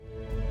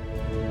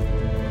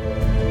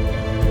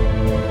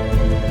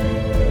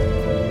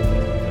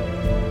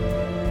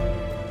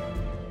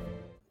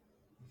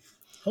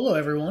Hello,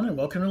 everyone, and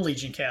welcome to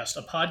LegionCast,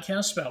 a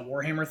podcast about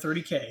Warhammer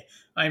 30k.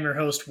 I am your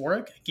host,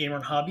 Warwick, gamer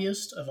and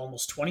hobbyist of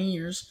almost 20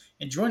 years,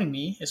 and joining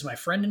me is my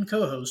friend and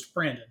co-host,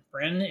 Brandon.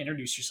 Brandon,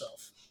 introduce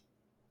yourself.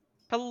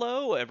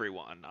 Hello,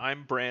 everyone.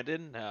 I'm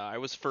Brandon. I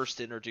was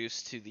first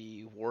introduced to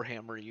the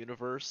Warhammer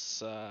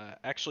universe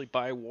actually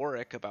by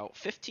Warwick about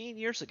 15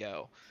 years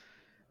ago.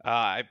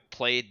 I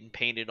played and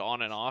painted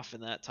on and off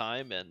in that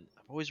time, and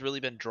I've always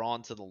really been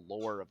drawn to the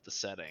lore of the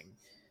setting.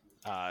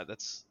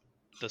 That's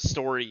the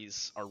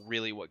stories are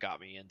really what got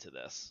me into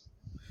this.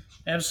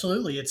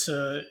 Absolutely, it's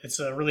a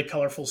really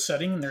colorful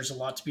setting, and there's a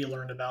lot to be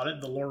learned about it.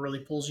 The lore really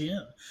pulls you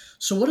in.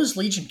 So, what is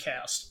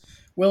LegionCast?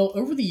 Well,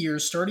 over the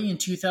years, starting in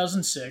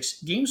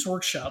 2006, Games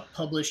Workshop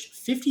published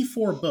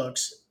 54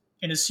 books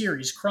in a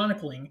series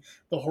chronicling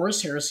the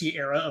Horus Heresy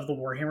era of the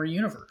Warhammer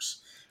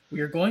universe.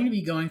 We are going to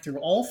be going through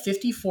all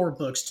 54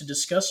 books to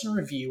discuss and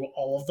review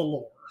all of the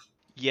lore.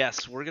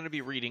 Yes, we're going to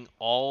be reading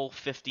all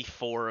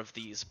 54 of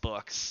these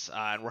books,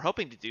 and we're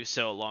hoping to do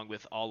so along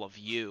with all of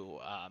you,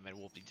 and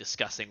we'll be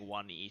discussing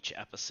one each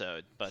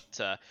episode. But,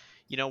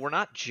 we're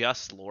not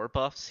just lore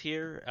buffs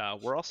here,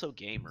 we're also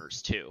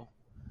gamers, too.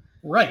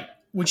 Right,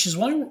 which is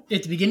why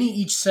at the beginning of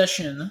each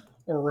session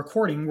or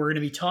recording, we're going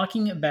to be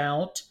talking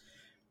about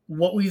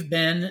what we've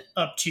been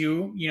up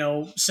to,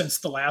 since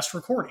the last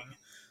recording.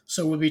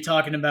 So we'll be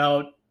talking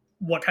about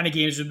what kind of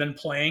games we've been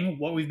playing,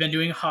 what we've been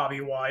doing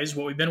hobby-wise,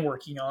 what we've been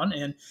working on,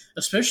 and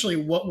especially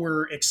what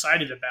we're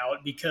excited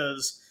about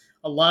because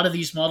a lot of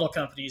these model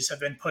companies have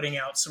been putting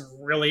out some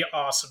really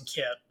awesome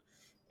kit,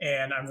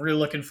 and I'm really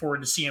looking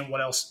forward to seeing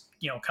what else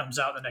comes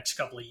out in the next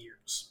couple of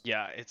years.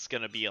 Yeah, it's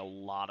going to be a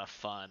lot of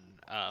fun.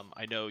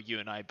 I know you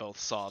and I both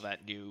saw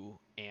that new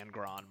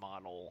Angron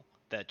model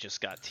that just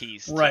got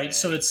teased Right,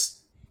 today.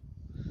 so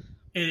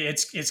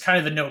it's kind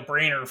of a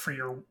no-brainer for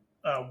your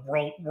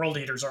World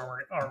Eaters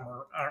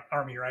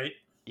army, right?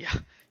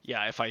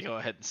 Yeah. If I go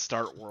ahead and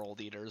start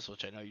World Eaters,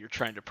 which I know you're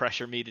trying to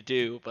pressure me to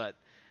do, but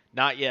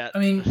not yet. I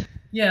mean,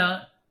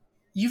 yeah,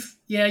 you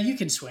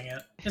can swing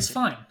it. It's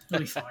fine.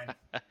 It'll be fine.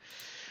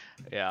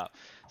 Yeah.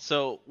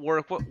 So,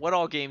 Warwick, what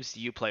all games do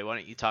you play? Why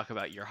don't you talk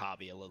about your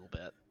hobby a little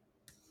bit?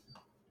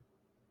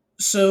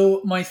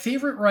 So my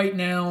favorite right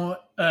now,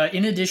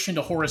 in addition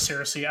to Horus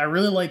Heresy, I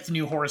really like the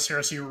new Horus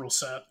Heresy rule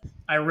set.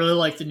 I really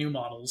like the new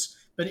models.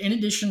 But in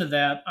addition to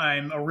that,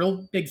 I'm a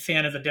real big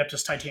fan of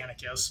Adeptus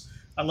Titanicus.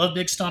 I love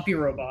big stompy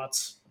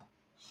robots.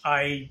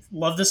 I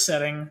love the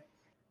setting.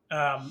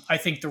 I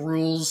think the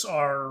rules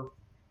are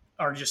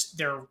just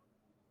they're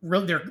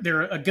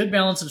a good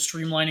balance of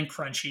streamlined and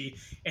crunchy,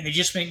 and they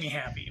just make me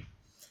happy.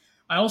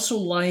 I also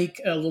like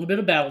a little bit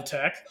of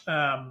BattleTech.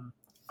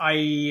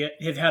 I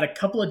have had a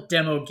couple of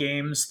demo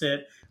games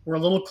that were a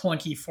little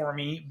clunky for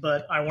me,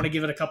 but I want to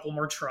give it a couple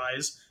more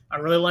tries. I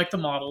really like the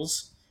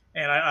models,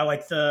 and I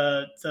like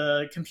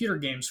the computer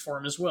games for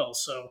them as well.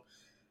 So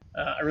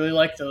I really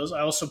like those.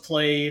 I also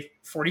play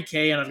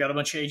 40k, and I've got a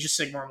bunch of Age of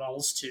Sigmar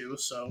models too.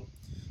 So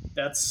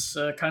that's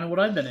kind of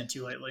what I've been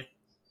into lately.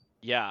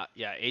 Yeah.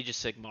 Age of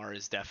Sigmar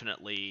is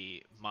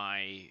definitely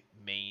my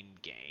main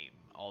game.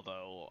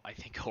 Although I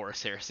think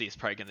Horus Heresy is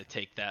probably going to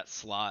take that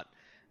slot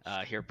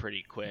here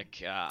pretty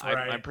quick.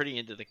 Right. I'm pretty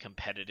into the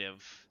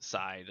competitive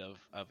side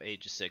of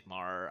Age of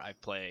Sigmar. I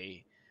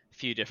play a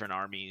few different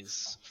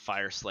armies: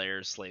 Fire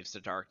Slayers, Slaves to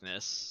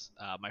Darkness.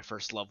 My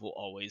first love will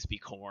always be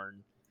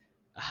Khorne.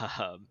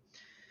 Um,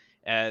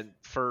 and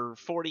for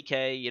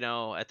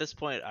 40k, at this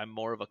point, I'm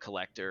more of a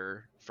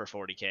collector for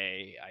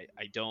 40k.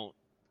 I don't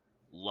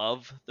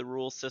love the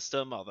rule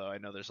system, although I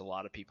know there's a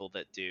lot of people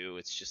that do.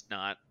 It's just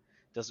not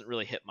doesn't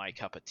really hit my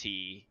cup of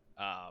tea.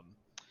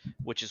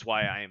 Which is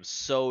why I am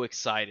so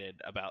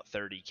excited about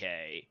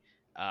 30k.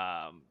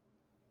 Um,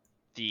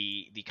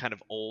 the kind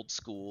of old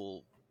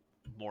school,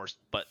 more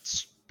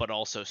but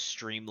also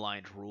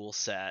streamlined rule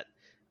set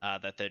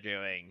that they're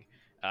doing.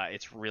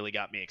 It's really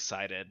got me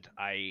excited.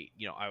 I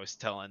was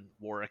telling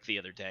Warwick the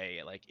other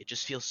day, like it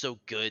just feels so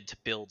good to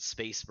build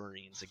Space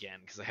Marines again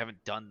because I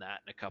haven't done that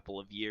in a couple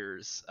of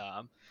years.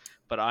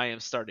 But I am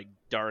starting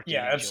Dark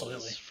Yeah, Angels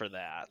absolutely. for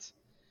that.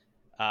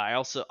 I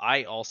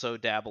also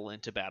dabble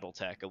into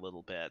BattleTech a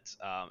little bit,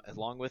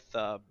 along with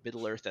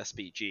Middle Earth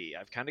SPG.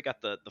 I've kind of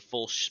got the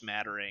full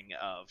smattering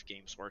of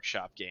Games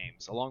Workshop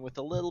games, along with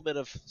a little bit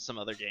of some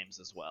other games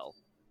as well.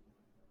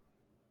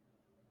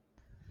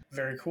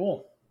 Very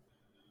cool.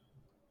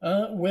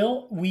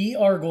 Well, we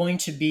are going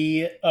to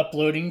be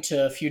uploading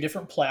to a few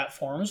different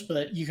platforms,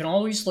 but you can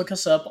always look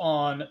us up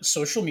on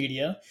social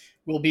media.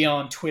 We'll be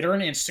on Twitter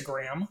and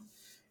Instagram.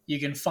 You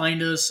can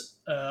find us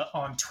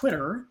on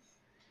Twitter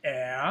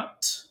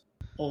at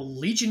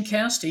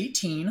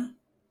LegionCast18.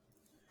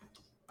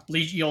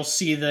 You'll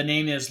see the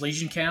name is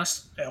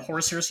LegionCast,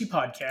 Horus Heresy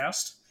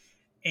Podcast,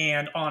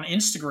 and on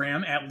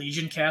Instagram at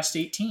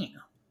LegionCast18.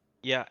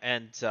 Yeah,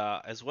 and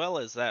as well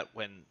as that,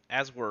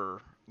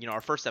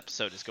 our first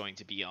episode is going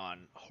to be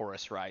on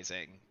Horus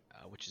Rising,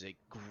 which is a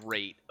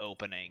great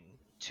opening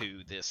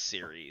to this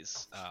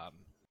series.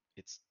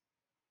 It's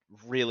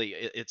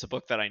it's a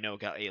book that I know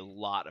got a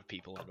lot of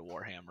people into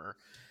Warhammer,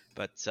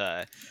 but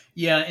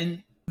Yeah,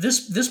 and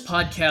this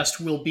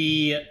podcast will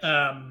be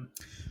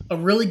a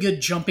really good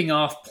jumping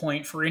off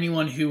point for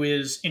anyone who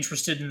is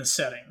interested in the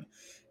setting,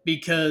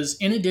 because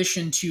in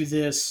addition to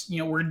this,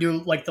 we're gonna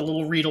do like the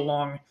little read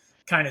along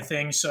kind of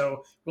thing.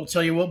 So we'll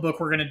tell you what book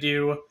we're gonna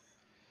do.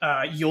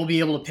 You'll be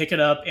able to pick it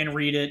up and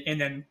read it, and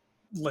then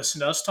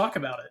listen to us talk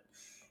about it.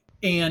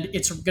 And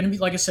it's going to be,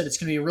 like I said, it's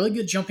going to be a really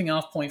good jumping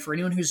off point for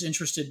anyone who's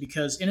interested,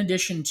 because in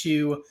addition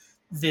to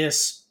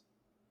this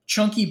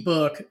chunky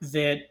book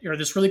or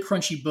this really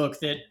crunchy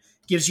book that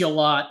gives you a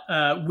lot,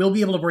 we'll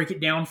be able to break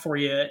it down for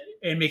you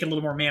and make it a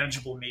little more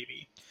manageable,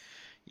 maybe.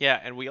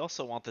 Yeah, and we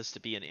also want this to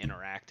be an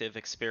interactive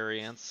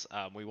experience.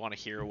 We want to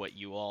hear what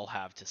you all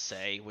have to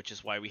say, which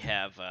is why we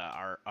have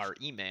our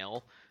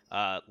email,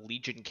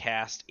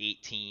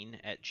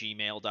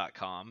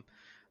 legioncast18@gmail.com.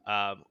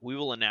 We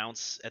will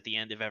announce at the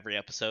end of every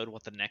episode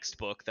what the next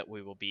book that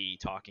we will be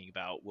talking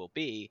about will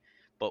be,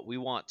 but we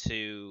want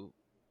to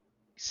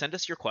send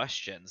us your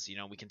questions.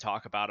 We can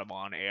talk about them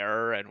on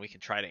air, and we can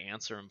try to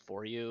answer them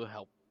for you,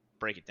 help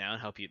break it down,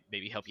 help you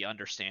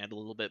understand a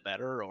little bit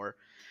better, or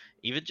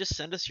even just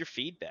send us your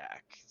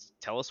feedback.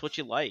 Tell us what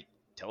you like.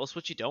 Tell us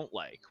what you don't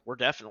like. We're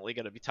definitely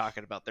going to be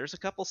talking about, there's a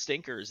couple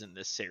stinkers in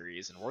this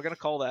series, and we're going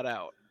to call that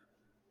out.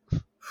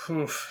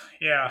 Oof,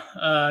 yeah,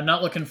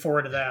 not looking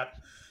forward to that.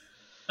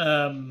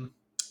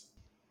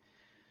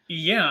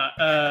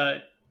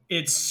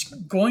 It's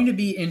going to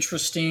be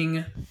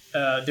interesting.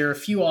 There are a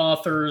few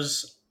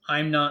authors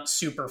I'm not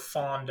super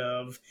fond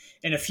of,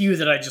 and a few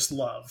that I just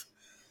love.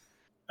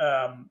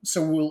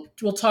 So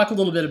we'll talk a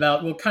little bit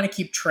about. We'll kind of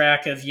keep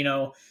track of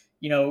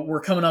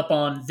we're coming up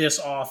on this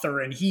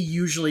author and he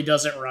usually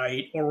does it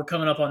right, or we're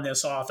coming up on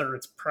this author,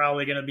 it's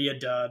probably going to be a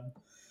dud.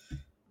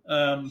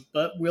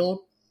 But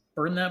we'll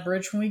burn that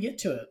bridge when we get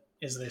to it,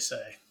 as they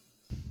say.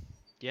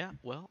 Yeah,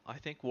 well, I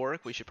think,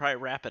 Warwick, we should probably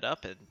wrap it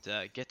up and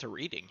get to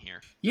reading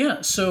here.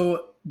 Yeah,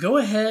 so go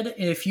ahead.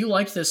 If you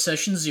liked this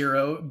session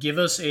 0, give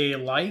us a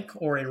like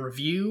or a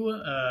review,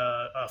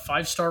 a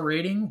 5-star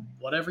rating,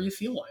 whatever you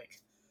feel like.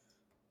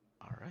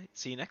 All right,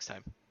 see you next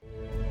time.